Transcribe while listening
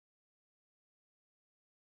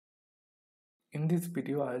In this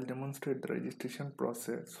video, I'll demonstrate the registration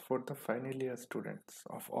process for the final year students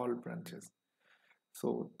of all branches.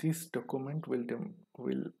 So this document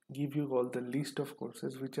will give you all the list of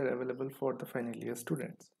courses which are available for the final year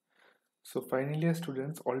students. So final year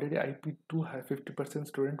students already IP2 have 50%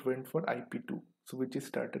 student went for IP2, so which is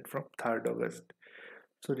started from 3rd August.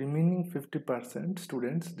 So remaining 50%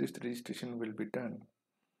 students, this registration will be done.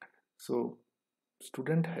 So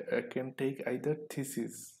student can take either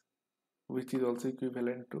thesis, which is also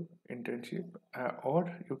equivalent to internship,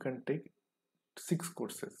 or you can take 6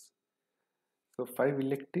 courses, so 5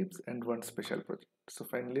 electives and 1 special project. So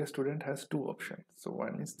finally a student has 2 options. So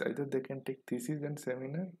one is either they can take thesis and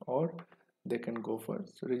seminar, or they can go for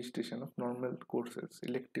registration of normal courses,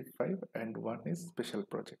 elective 5 and one is special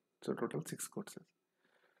project, so total 6 courses.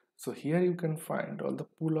 So here you can find all the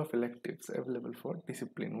pool of electives available for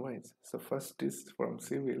discipline wise. So first is from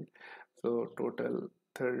civil, so total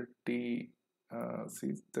 30,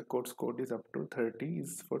 see the course code is up to 30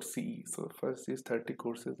 is for CE. So first is 30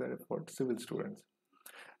 courses are for civil students.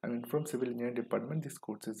 I mean from civil engineering department these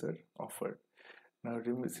courses are offered. Now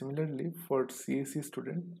similarly for CSE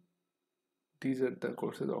student, these are the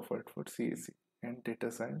courses offered for CSE and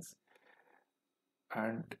data science,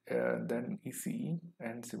 and then ECE,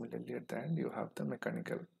 and similarly at the end you have the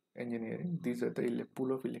mechanical engineering. These are the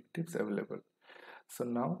pool of electives available. So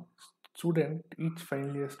now each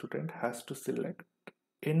final year student has to select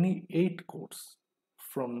any 8 course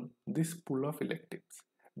from this pool of electives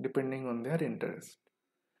depending on their interest.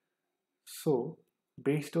 So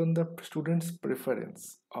based on the student's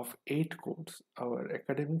preference of 8 courses, our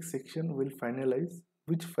academic section will finalize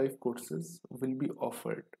which 5 courses will be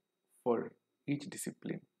offered for each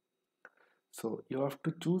discipline. So you have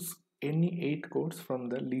to choose any 8 courses from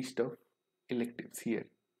the list of electives here.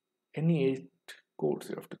 Any 8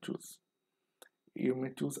 courses you have to choose. You may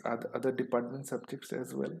choose other department subjects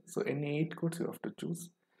as well. So any 8 courses you have to choose.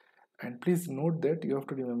 And please note that you have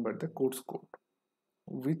to remember the course code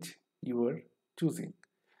which you are choosing.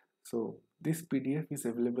 So this PDF is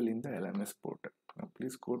available in the LMS portal. Now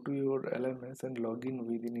please go to your LMS and log in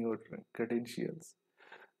within your credentials.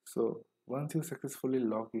 So once you successfully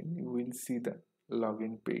log in, you will see the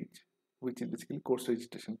login page, which is basically course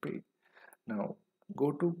registration page. Now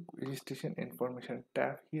go to registration information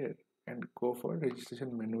tab here and go for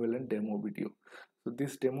registration manual and demo video. So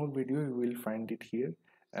this demo video you will find it here,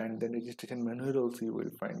 and the registration manual also you will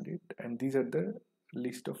find it, and these are the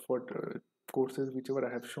list of what courses whichever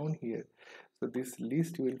I have shown here. So this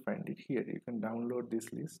list you will find it here. You can download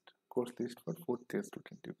this list, course list for 4th year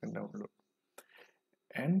student you can download,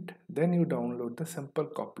 and then you download the sample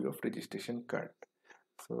copy of registration card.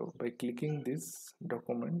 So by clicking this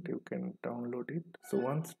document you can download it. So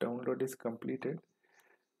once download is completed,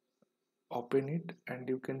 open it and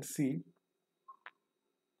you can see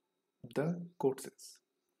the courses.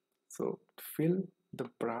 So fill the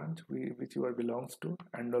branch which you are belongs to,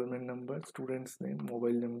 enrollment number, student's name,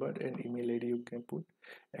 mobile number and email ID you can put,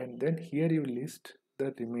 and then here you list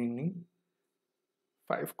the remaining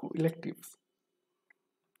 5 electives.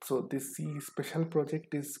 So this C special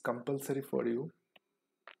project is compulsory for you.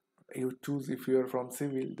 You choose, if you are from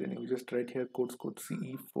civil, then you just write here course code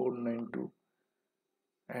CE492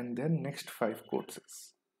 and then next 5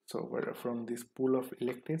 courses. So from this pool of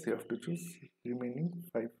electives you have to choose remaining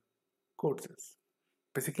 5 courses.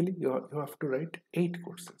 Basically you have to write 8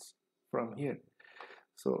 courses from here.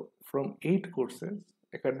 So from 8 courses,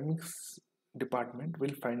 academics department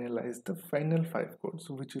will finalize the final 5 courses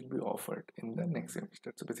which will be offered in the next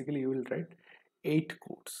semester. So basically you will write 8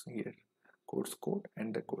 courses here, course code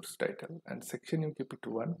and the course title, and section you keep it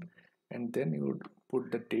 1, and then you would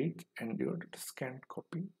put the date and your scanned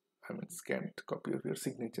copy of your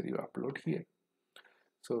signature you upload here.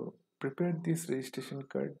 So prepare this registration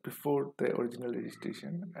card before the original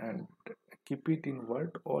registration and keep it in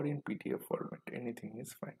Word or in PDF format, anything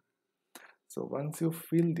is fine. So once you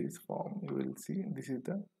fill this form, you will see this is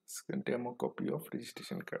the demo copy of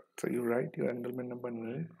registration card. So you write your enrollment number,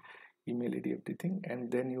 name, email ID, everything,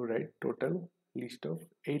 and then you write total list of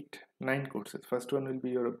 9 courses. First one will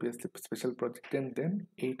be your obviously special project, and then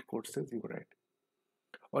 8 courses you write.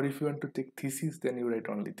 Or if you want to take thesis, then you write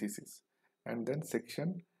only thesis, and then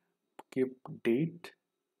section keep date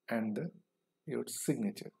and your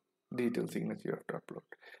signature, digital signature you have to upload.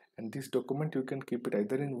 And this document you can keep it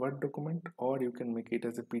either in Word document, or you can make it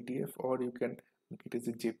as a PDF, or you can make it as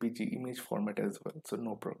a JPG image format as well. So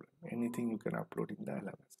no problem, anything you can upload in the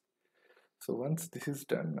LMS. So once this is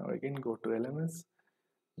done, now again go to LMS.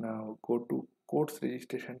 Now go to course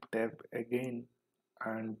registration tab again,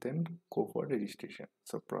 and then go for registration.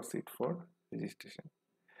 So proceed for registration.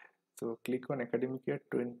 So click on academic year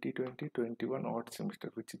 2020-21 odd semester,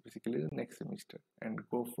 which is basically the next semester, and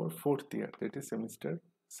go for fourth year, that is semester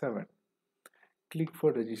 7. Click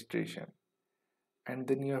for registration, and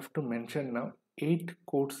then you have to mention now 8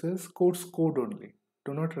 courses, course code only.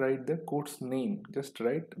 Do not write the course name, just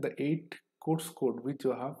write the 8 course code which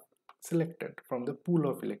you have selected from the pool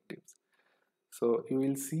of electives. So you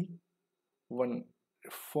will see one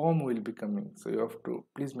form will be coming, so you have to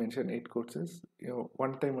please mention 8 courses.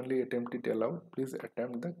 One time only attempt it allowed, please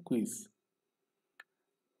attempt the quiz,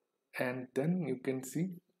 and then you can see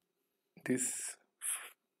this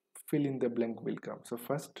fill in the blank will come. So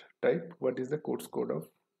first type what is the course code of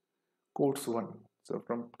course 1. So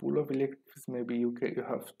from pool of electives, maybe you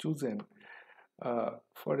have chosen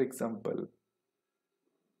for example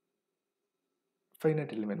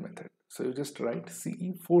finite element method. So you just write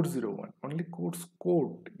CE 401, only course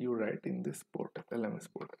code you write in this portal, LMS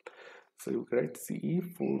portal. So you write CE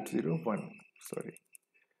 401, sorry,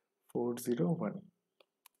 401.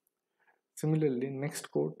 Similarly,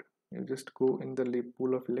 next code, you just go in the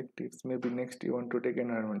pool of electives. Maybe next you want to take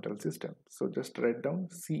environmental system. So just write down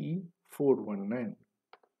CE 419.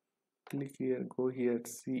 Click here, go here,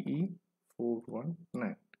 CE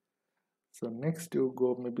 419. So next you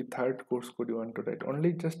go, maybe third course code you want to write,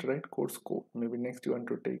 only just write course code. Maybe next you want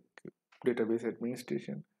to take database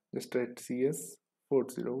administration, just write CS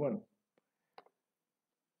 401.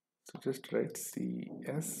 So just write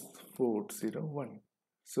CS 401.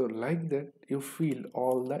 So like that you fill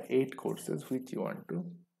all the 8 courses which you want to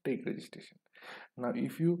take registration. Now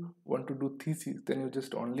if you want to do thesis, then you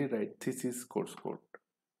just only write thesis course code.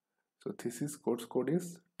 So thesis course code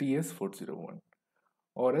is TS 401.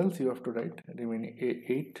 Or else you have to write remaining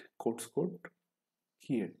 8 course code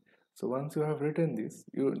here. So once you have written this,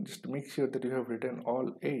 you just make sure that you have written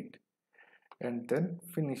all 8 and then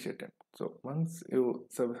finish it. So once you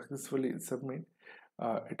successfully submit,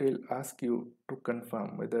 it will ask you to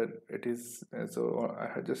confirm whether it is so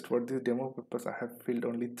I have just for this demo purpose I have filled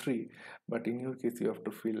only 3, but in your case you have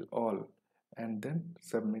to fill all and then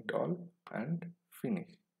submit all and finish.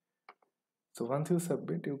 So once you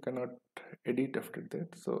submit, you cannot edit after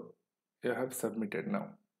that. So you have submitted now.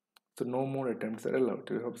 So no more attempts are allowed.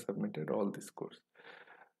 You have submitted all this course.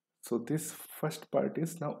 So this first part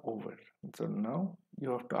is now over. So now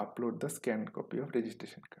you have to upload the scanned copy of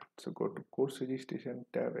registration card. So go to course registration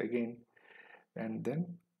tab again, and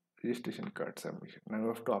then registration card submission. Now you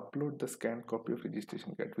have to upload the scanned copy of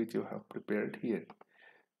registration card which you have prepared here.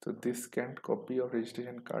 So this scanned copy of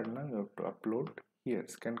registration card now you have to upload here.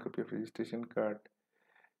 Scan copy of registration card,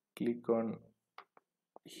 click on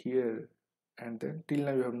here, and then till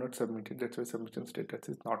now you have not submitted, that's why submission status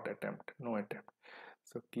is not attempt, no attempt.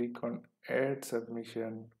 So click on add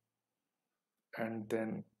submission, and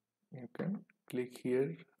then you can click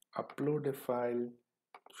here, upload a file,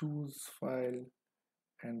 choose file,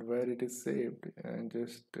 and where it is saved, and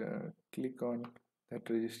just click on that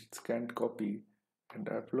scanned copy and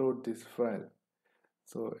upload this file.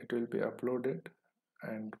 So it will be uploaded,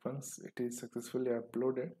 and once it is successfully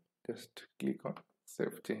uploaded, just click on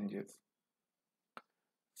save changes.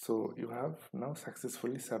 So you have now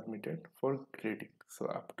successfully submitted for grading. So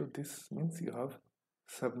up to this means you have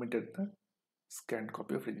submitted the scanned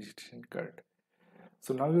copy of registration card.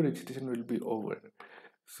 So now your registration will be over.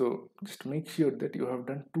 So just make sure that you have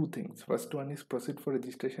done 2 things. First one is proceed for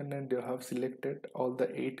registration, and you have selected all the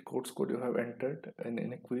 8 course code you have entered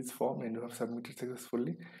in a quiz form, and you have submitted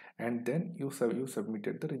successfully, and then you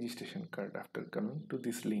submitted the registration card after coming to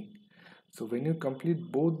this link. So when you complete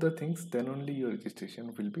both the things, then only your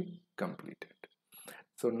registration will be completed.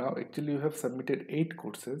 So now actually you have submitted 8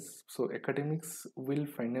 courses. So academics will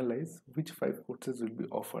finalize which 5 courses will be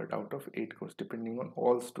offered out of 8 courses depending on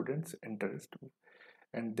all students' interest,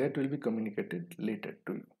 and that will be communicated later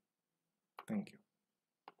to you. Thank you.